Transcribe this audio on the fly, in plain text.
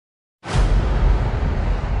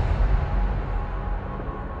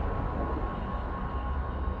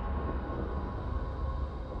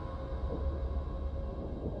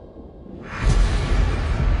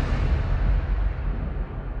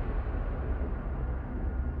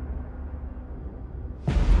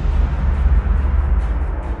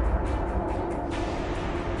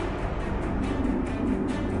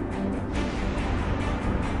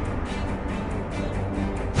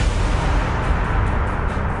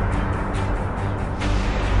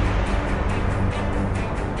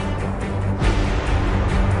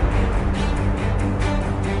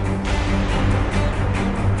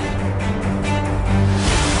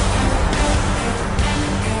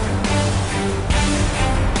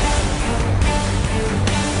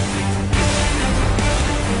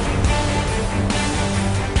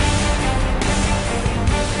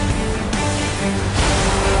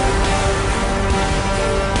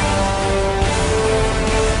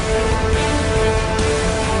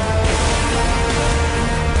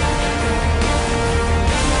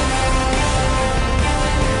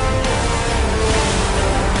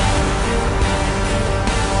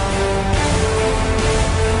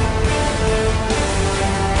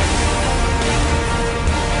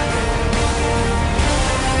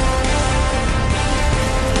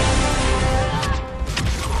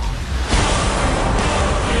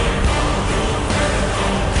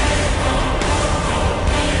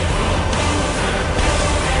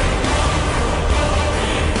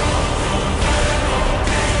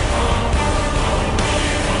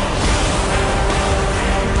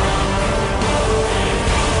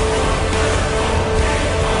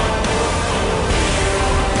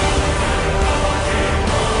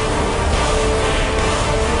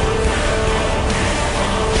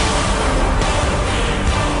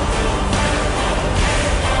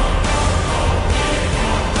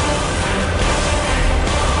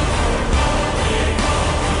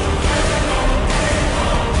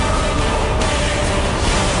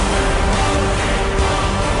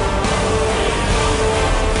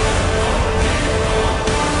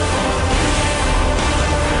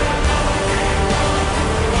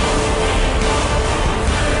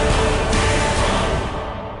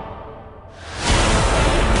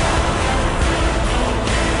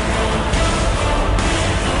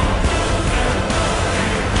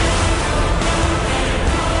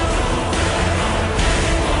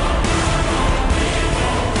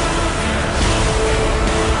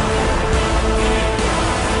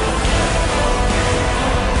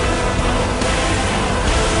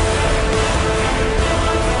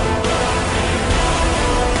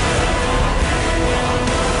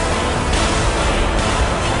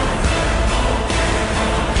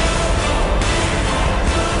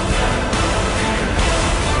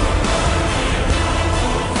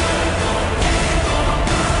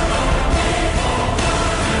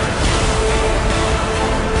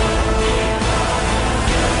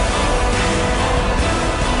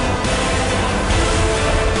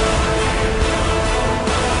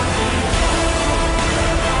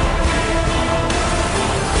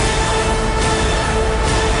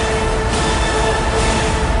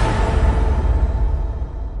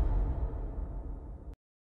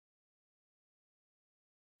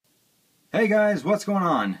Hey guys, what's going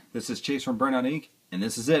on? This is Chase from Burnout Inc. And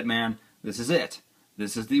this is it, man. This is it.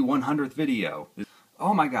 This is the 100th video.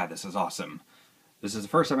 Oh my god, this is awesome. This is the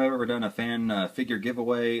first time I've ever done a fan figure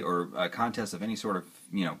giveaway or a contest of any sort of,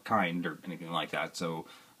 kind or anything like that. So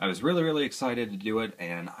I was really excited to do it,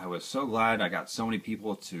 and I was so glad I got so many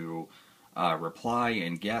people to reply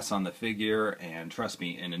and guess on the figure. And trust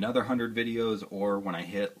me, in another 100 videos, or when I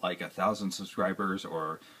hit like 1,000 subscribers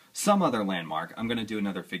or some other landmark, I'm going to do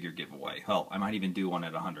another figure giveaway. Hell, I might even do one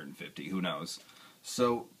at 150, who knows.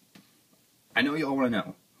 So, I know you all want to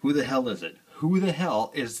know, who the hell is it? Who the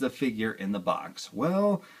hell is the figure in the box?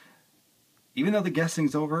 Well, even though the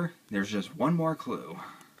guessing's over, there's just one more clue.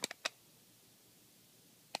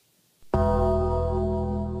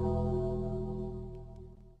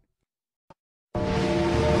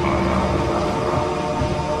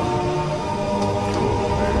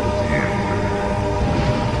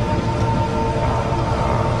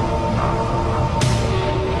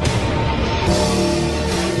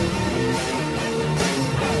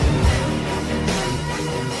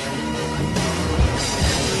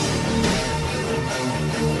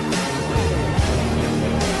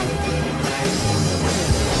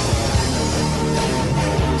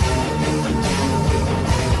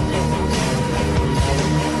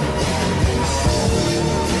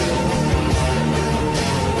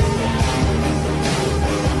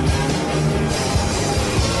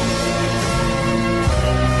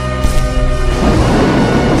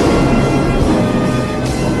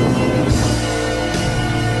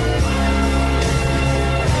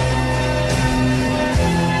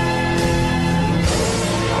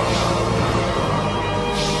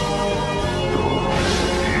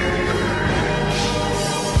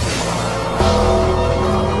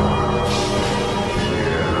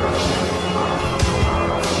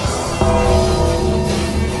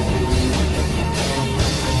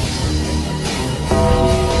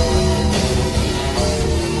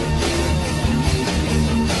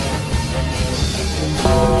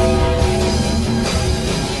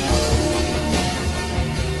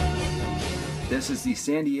 This is the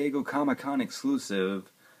San Diego Comic-Con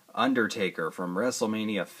exclusive Undertaker from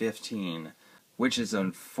WrestleMania 15, which is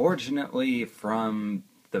unfortunately from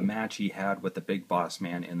the match he had with the Big Boss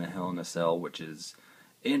Man in the Hell in a Cell, which is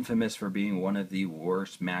infamous for being one of the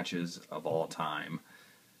worst matches of all time,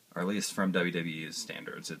 or at least from WWE's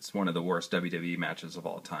standards. It's one of the worst WWE matches of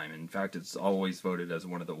all time. In fact, it's always voted as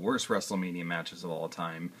one of the worst WrestleMania matches of all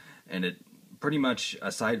time, and it pretty much,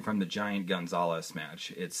 aside from the Giant Gonzalez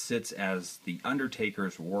match, it sits as the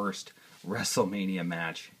Undertaker's worst WrestleMania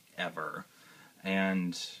match ever.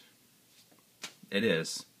 And it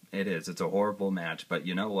is. It is. It's a horrible match, but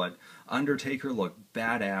you know what? Undertaker looked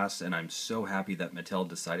badass, and I'm so happy that Mattel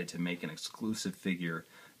decided to make an exclusive figure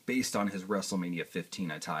based on his WrestleMania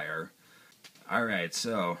 15 attire. Alright,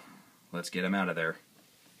 so let's get him out of there.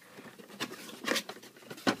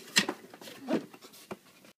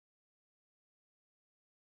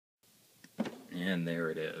 And there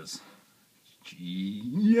it is.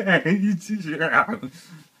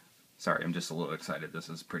 Sorry, I'm just a little excited. This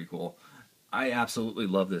is pretty cool. I absolutely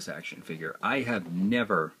love this action figure. I have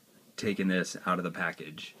never taken this out of the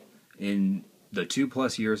package. In the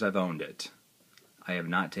 2+ years I've owned it, I have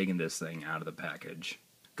not taken this thing out of the package.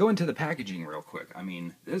 Go into the packaging real quick. I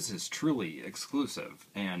mean, this is truly exclusive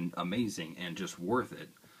and amazing and just worth it.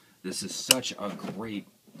 This is such a great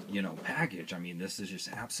package. I mean, this is just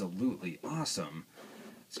absolutely awesome.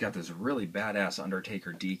 It's got this really badass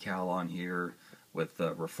Undertaker decal on here with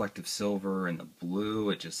the reflective silver and the blue.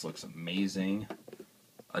 It just looks amazing.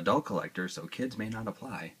 Adult collector, so kids may not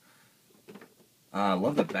apply. I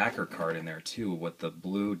love the backer card in there too, with the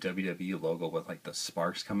blue WWE logo with like the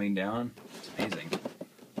sparks coming down. It's amazing.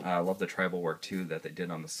 I love the tribal work too that they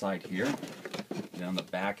did on the side here. And on the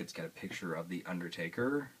back, it's got a picture of the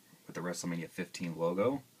Undertaker with the WrestleMania 15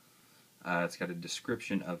 logo. It's got a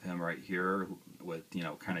description of him right here with,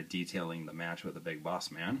 kind of detailing the match with the Big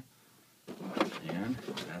Boss Man. And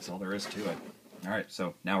that's all there is to it. Alright,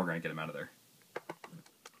 so now we're going to get him out of there.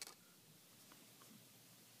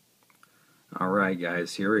 Alright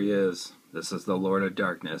guys, here he is. This is the Lord of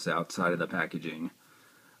Darkness outside of the packaging.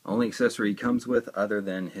 Only accessory he comes with, other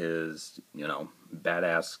than his,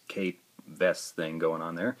 badass cape vest thing going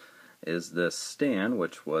on there, is this stand,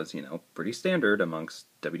 which was, pretty standard amongst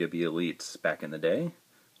WWE elites back in the day.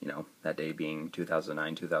 That day being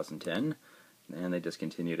 2009, 2010. And they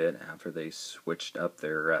discontinued it after they switched up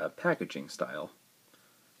their packaging style.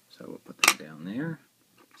 So we'll put that down there.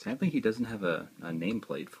 Sadly, he doesn't have a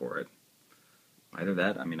nameplate for it. Either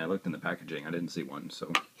that, I looked in the packaging, I didn't see one,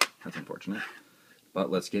 so that's unfortunate. But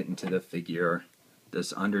let's get into the figure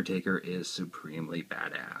This Undertaker is supremely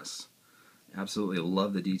badass. Absolutely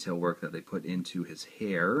love the detail work that they put into his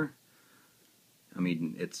hair. I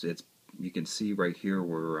mean, it's you can see right here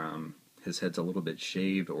where his head's a little bit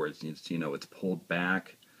shaved, or it's it's pulled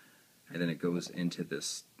back, and then it goes into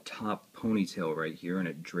this top ponytail right here, and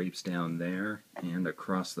it drapes down there and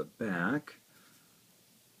across the back.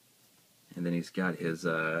 And then he's got his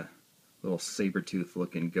little saber-tooth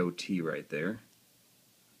looking goatee right there.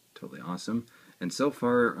 Totally awesome. And so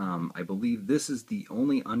far, I believe this is the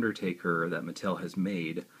only Undertaker that Mattel has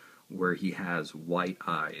made where he has white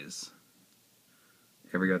eyes.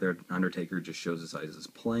 Every other Undertaker just shows his eyes as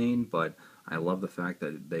plain, but I love the fact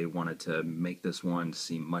that they wanted to make this one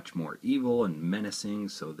seem much more evil and menacing,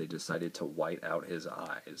 so they decided to white out his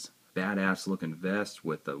eyes. Badass looking vest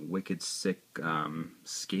with the wicked sick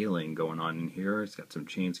scaling going on in here. It's got some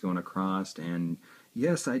chains going across, and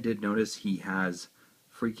yes, I did notice he has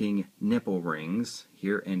freaking nipple rings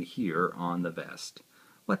here and here on the vest.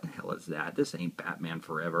 What the hell is that? This ain't Batman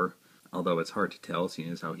Forever. Although it's hard to tell,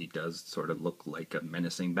 seeing as how he does sort of look like a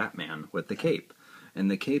menacing Batman with the cape.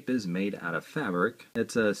 And the cape is made out of fabric.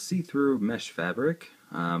 It's a see-through mesh fabric.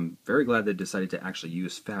 Very glad they decided to actually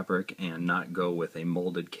use fabric and not go with a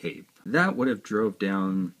molded cape. That would have drove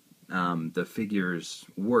down the figure's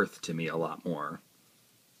worth to me a lot more.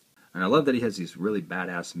 And I love that he has these really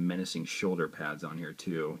badass menacing shoulder pads on here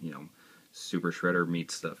too. You know, Super Shredder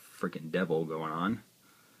meets the freaking devil going on.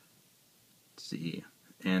 Let's see.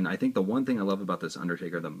 And I think the one thing I love about this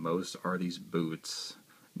Undertaker the most are these boots.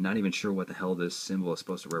 Not even sure what the hell this symbol is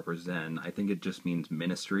supposed to represent. I think it just means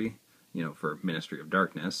ministry, you know, for Ministry of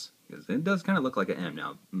Darkness. Because it does kind of look like an M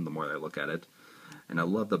now, the more I look at it. And I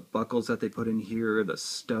love the buckles that they put in here, the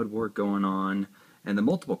stud work going on, and the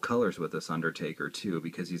multiple colors with this Undertaker too,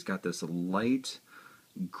 because he's got this light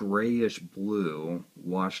grayish blue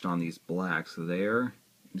washed on these blacks there.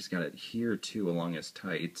 He's got it here too along his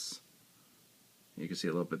tights. You can see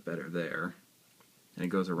a little bit better there. And it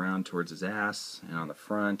goes around towards his ass and on the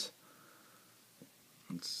front.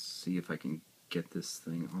 Let's see if I can get this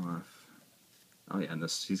thing off. Oh yeah, and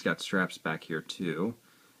he's got straps back here too.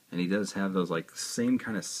 And he does have those like same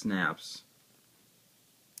kind of snaps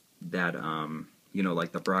that you know,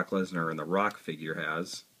 like the Brock Lesnar and the Rock figure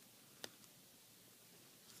has.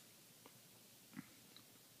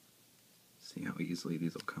 See how easily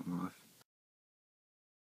these will come off.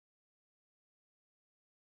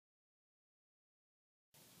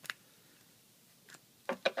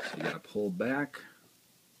 So you gotta pull back,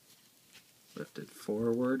 lift it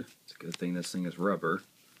forward. It's a good thing this thing is rubber.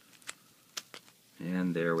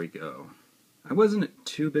 And there we go. I wasn't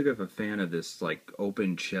too big of a fan of this like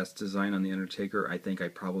open chest design on the Undertaker. I think I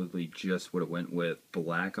probably just would have went with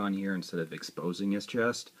black on here instead of exposing his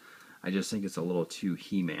chest. I just think it's a little too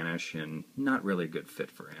He-Man-ish and not really a good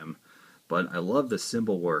fit for him. But I love the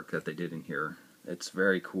symbol work that they did in here. It's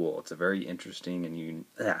very cool. It's a very interesting and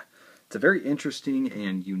it's a very interesting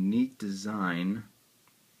and unique design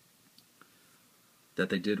that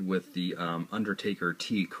they did with the Undertaker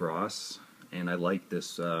T-Cross. And I like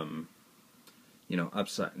this, you know,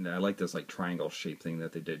 I like this like triangle shape thing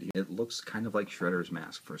that they did. It looks kind of like Shredder's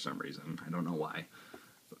mask for some reason. I don't know why.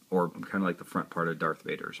 Or kind of like the front part of Darth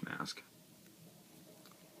Vader's mask.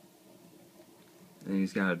 And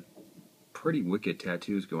he's got pretty wicked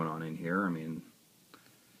tattoos going on in here. I mean,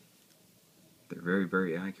 they're very,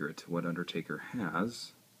 very accurate to what Undertaker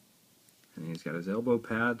has. And he's got his elbow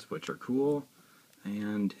pads, which are cool.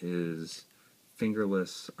 And his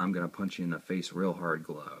fingerless, I'm gonna punch you in the face real hard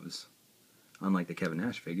gloves. Unlike the Kevin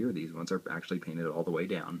Nash figure, these ones are actually painted all the way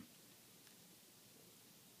down.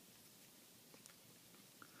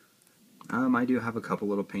 I do have a couple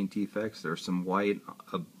little paint defects. There's some white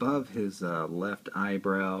above his left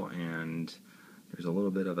eyebrow, and there's a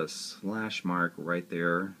little bit of a slash mark right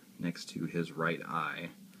there next to his right eye.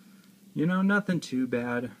 You know, nothing too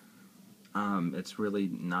bad. It's really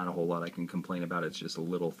not a whole lot I can complain about. It's just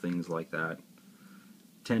little things like that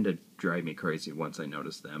tend to drive me crazy once I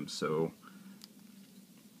notice them. So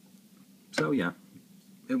yeah,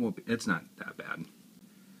 it's not that bad.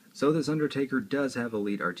 So this Undertaker does have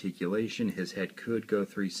elite articulation. His head could go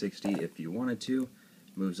 360 if you wanted to.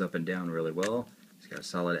 Moves up and down really well. He's got a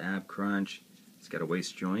solid ab crunch. He's got a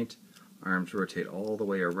waist joint. Arms rotate all the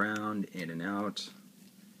way around, in and out.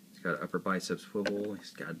 He's got upper bicep swivel.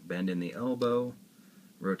 He's got bend in the elbow.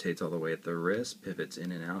 Rotates all the way at the wrist. Pivots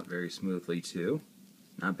in and out very smoothly too.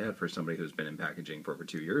 Not bad for somebody who's been in packaging for over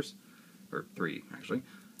 2 years. Or 3, actually.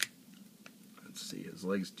 Let's see, his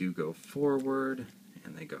legs do go forward,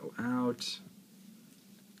 and they go out.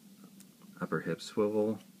 Upper hip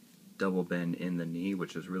swivel. double bend in the knee,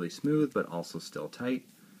 which is really smooth but also still tight.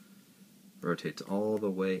 Rotates all the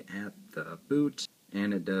way at the boot,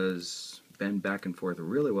 and it does bend back and forth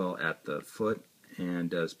really well at the foot, and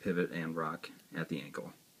does pivot and rock at the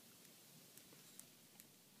ankle.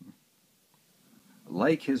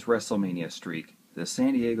 Like his WrestleMania streak, the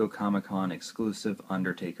San Diego Comic-Con exclusive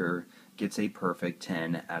Undertaker gets a perfect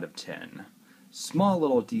 10 out of 10. Small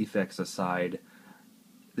little defects aside,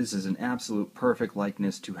 this is an absolute perfect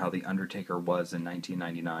likeness to how The Undertaker was in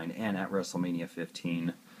 1999 and at WrestleMania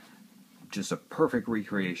 15. Just a perfect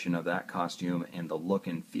recreation of that costume, and the look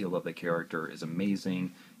and feel of the character is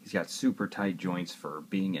amazing. He's got super tight joints for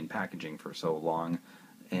being in packaging for so long,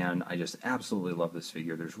 and I just absolutely love this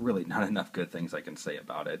figure. There's really not enough good things I can say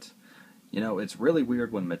about it. You know, it's really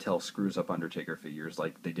weird when Mattel screws up Undertaker figures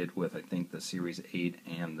like they did with, I think, the Series 8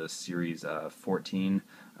 and the Series 14.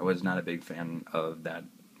 I was not a big fan of that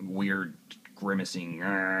weird, grimacing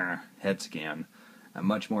head scan. I'm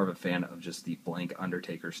much more of a fan of just the blank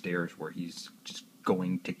Undertaker stares where he's just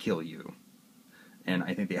going to kill you. And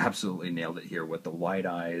I think they absolutely nailed it here with the wide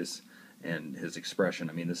eyes and his expression.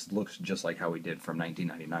 I mean, this looks just like how he did from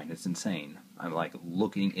 1999. It's insane. I'm like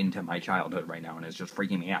looking into my childhood right now, and it's just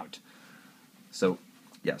freaking me out. So,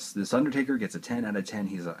 yes, this Undertaker gets a 10 out of 10.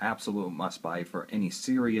 He's an absolute must-buy for any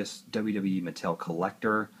serious WWE Mattel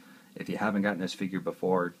collector. If you haven't gotten this figure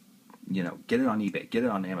before, you know, get it on eBay, get it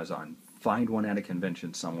on Amazon, find one at a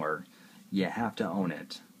convention somewhere. You have to own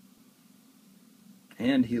it.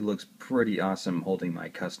 And he looks pretty awesome holding my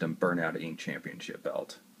custom Burnout Inc. Championship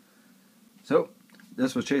belt. So,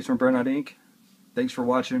 this was Chase from Burnout Inc. Thanks for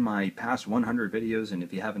watching my past 100 videos, and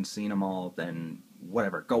if you haven't seen them all, then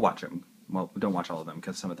whatever, go watch them. Well, don't watch all of them,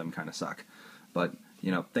 because some of them kind of suck. But,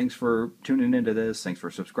 you know, thanks for tuning into this. Thanks for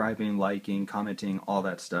subscribing, liking, commenting, all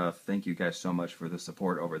that stuff. Thank you guys so much for the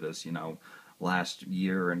support over this, you know, last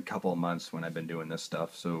year and couple of months when I've been doing this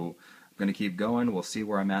stuff. So, I'm going to keep going. We'll see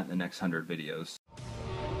where I'm at in the next 100 videos.